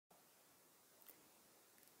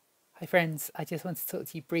Hi friends, I just want to talk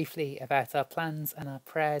to you briefly about our plans and our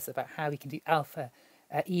prayers about how we can do Alpha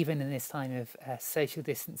even in this time of social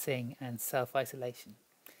distancing and self-isolation.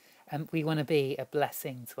 We want to be a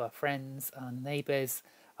blessing to our friends, our neighbours,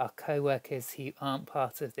 our co-workers who aren't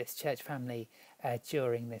part of this church family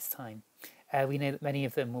during this time. We know that many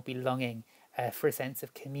of them will be longing for a sense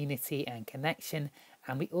of community and connection,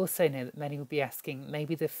 and we also know that many will be asking,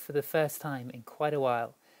 maybe for the first time in quite a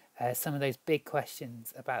while, some of those big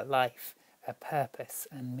questions about life, purpose,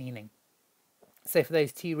 and meaning. So, for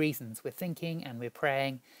those two reasons, we're thinking and we're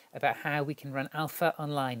praying about how we can run Alpha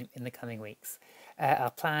online in the coming weeks.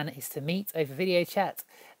 Our plan is to meet over video chat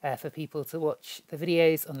for people to watch the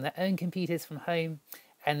videos on their own computers from home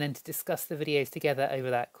and then to discuss the videos together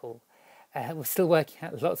over that call. We're still working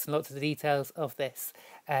out lots and lots of the details of this,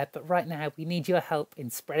 but right now we need your help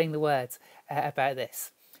in spreading the word about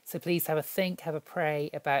this. So please have a think, have a pray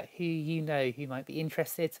about who you know who might be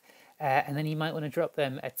interested, and then you might want to drop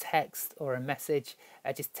them a text or a message,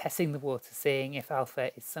 just testing the water, seeing if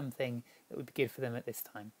Alpha is something that would be good for them at this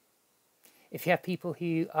time. If you have people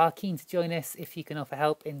who are keen to join us, if you can offer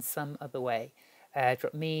help in some other way,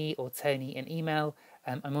 drop me or Tony an email.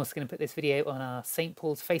 I'm also going to put this video on our St.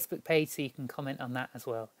 Paul's Facebook page so you can comment on that as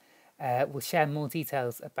well. We'll share more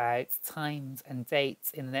details about times and dates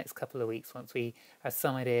in the next couple of weeks once we have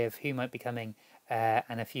some idea of who might be coming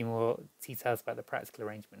and a few more details about the practical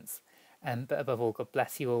arrangements. But above all, God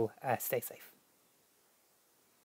bless you all. Stay safe.